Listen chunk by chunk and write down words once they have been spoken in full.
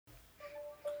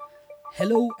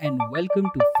Hello and welcome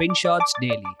to FinShots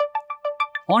Daily.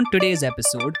 On today's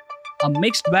episode, a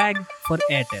mixed bag for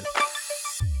Airtel.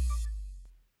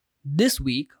 This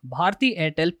week, Bharti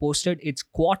Airtel posted its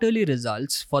quarterly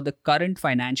results for the current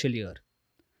financial year,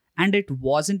 and it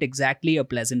wasn't exactly a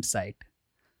pleasant sight.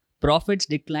 Profits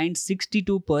declined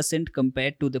 62%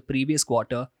 compared to the previous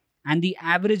quarter, and the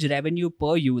average revenue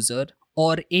per user,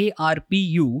 or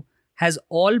ARPU, has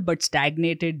all but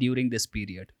stagnated during this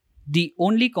period. The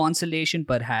only consolation,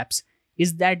 perhaps,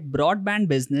 is that broadband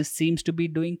business seems to be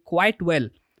doing quite well,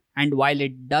 and while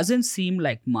it doesn't seem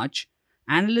like much,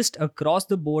 analysts across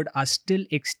the board are still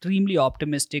extremely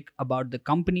optimistic about the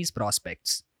company's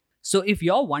prospects. So, if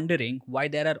you're wondering why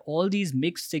there are all these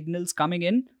mixed signals coming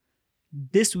in,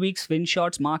 this week's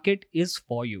FinShots market is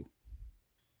for you.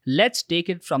 Let's take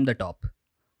it from the top.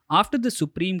 After the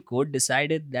Supreme Court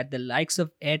decided that the likes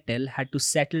of Airtel had to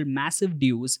settle massive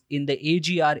dues in the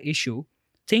AGR issue,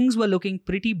 things were looking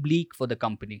pretty bleak for the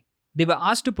company. They were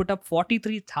asked to put up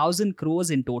 43,000 crores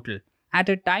in total, at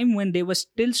a time when they were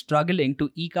still struggling to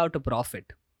eke out a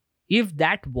profit. If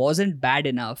that wasn't bad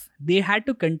enough, they had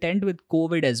to contend with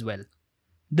COVID as well.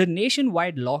 The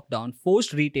nationwide lockdown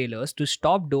forced retailers to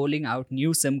stop doling out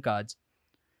new SIM cards,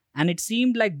 and it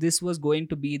seemed like this was going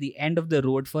to be the end of the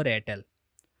road for Airtel.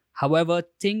 However,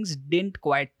 things didn't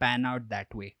quite pan out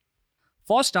that way.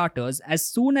 For starters, as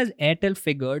soon as Airtel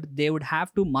figured they would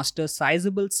have to muster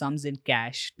sizable sums in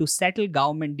cash to settle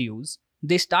government dues,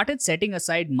 they started setting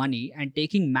aside money and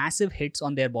taking massive hits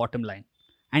on their bottom line.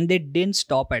 And they didn't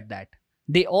stop at that.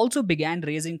 They also began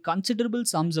raising considerable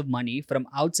sums of money from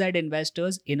outside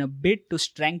investors in a bid to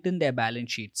strengthen their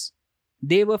balance sheets.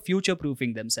 They were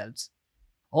future-proofing themselves.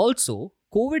 Also,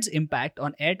 COVID's impact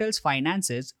on Airtel's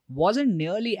finances wasn't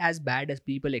nearly as bad as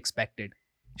people expected.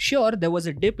 Sure, there was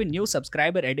a dip in new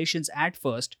subscriber additions at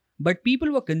first, but people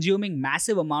were consuming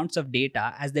massive amounts of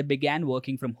data as they began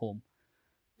working from home.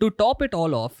 To top it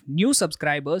all off, new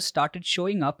subscribers started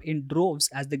showing up in droves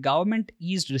as the government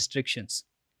eased restrictions.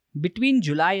 Between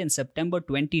July and September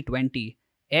 2020,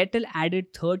 Airtel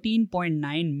added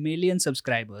 13.9 million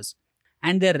subscribers,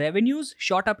 and their revenues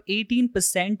shot up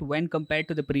 18% when compared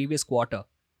to the previous quarter.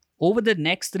 Over the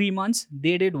next 3 months,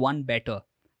 they did one better.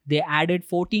 They added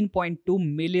 14.2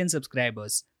 million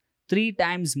subscribers, 3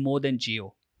 times more than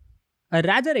Jio. A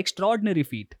rather extraordinary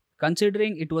feat,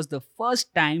 considering it was the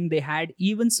first time they had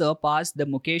even surpassed the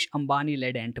Mukesh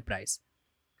Ambani-led enterprise.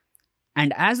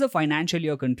 And as the financial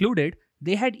year concluded,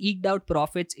 they had eked out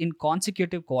profits in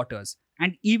consecutive quarters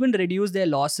and even reduced their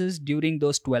losses during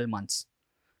those 12 months.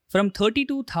 From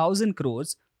 32,000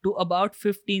 crores to about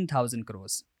 15,000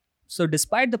 crores. So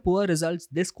despite the poor results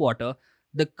this quarter,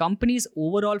 the company's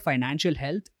overall financial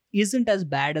health isn't as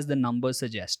bad as the numbers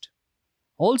suggest.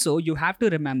 Also, you have to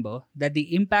remember that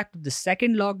the impact of the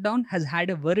second lockdown has had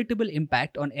a veritable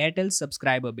impact on Airtel's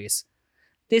subscriber base.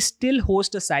 They still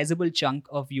host a sizable chunk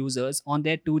of users on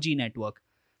their 2G network.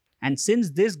 And since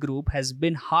this group has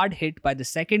been hard hit by the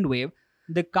second wave,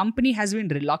 the company has been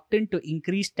reluctant to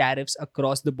increase tariffs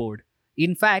across the board.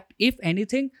 In fact, if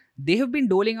anything, they have been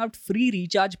doling out free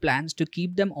recharge plans to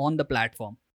keep them on the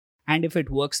platform. And if it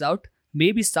works out,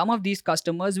 maybe some of these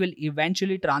customers will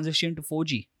eventually transition to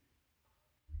 4G.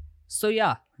 So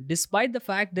yeah, despite the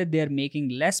fact that they are making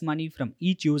less money from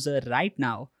each user right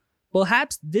now,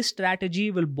 perhaps this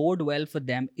strategy will bode well for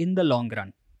them in the long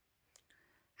run.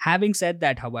 Having said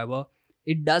that, however,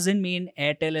 it doesn't mean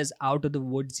Airtel is out of the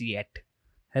woods yet.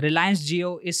 Reliance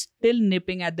Jio is still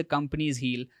nipping at the company's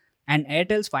heel, and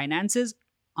Airtel's finances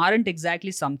aren't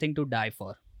exactly something to die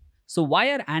for. So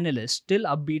why are analysts still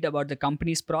upbeat about the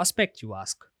company's prospects, you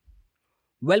ask?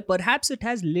 Well, perhaps it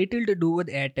has little to do with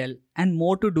Airtel and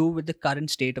more to do with the current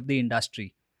state of the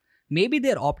industry. Maybe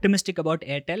they're optimistic about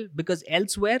Airtel because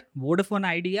elsewhere, Vodafone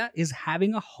Idea is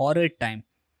having a horrid time.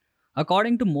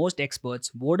 According to most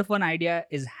experts, Vodafone Idea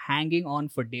is hanging on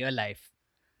for dear life.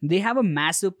 They have a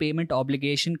massive payment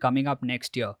obligation coming up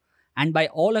next year, and by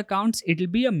all accounts, it'll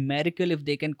be a miracle if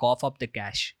they can cough up the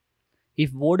cash.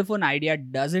 If Vodafone Idea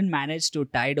doesn't manage to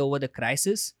tide over the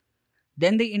crisis,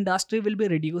 then the industry will be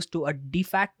reduced to a de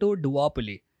facto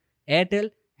duopoly, Airtel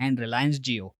and Reliance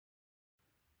Jio.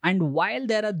 And while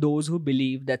there are those who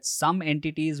believe that some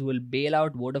entities will bail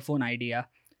out Vodafone Idea,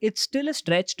 it's still a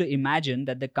stretch to imagine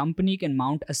that the company can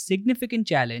mount a significant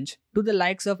challenge to the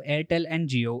likes of Airtel and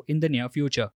Jio in the near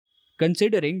future,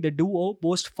 considering the duo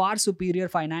boast far superior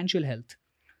financial health.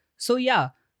 So yeah,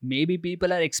 maybe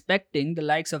people are expecting the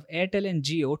likes of Airtel and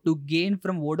Jio to gain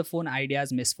from Vodafone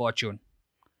Idea's misfortune.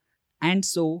 And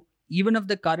so, even if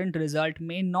the current result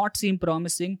may not seem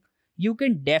promising, you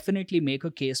can definitely make a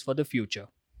case for the future.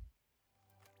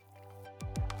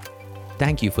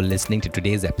 Thank you for listening to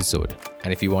today's episode.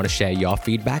 And if you want to share your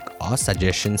feedback or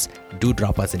suggestions, do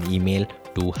drop us an email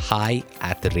to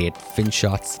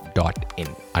hi@finshots.in.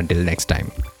 Until next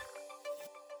time.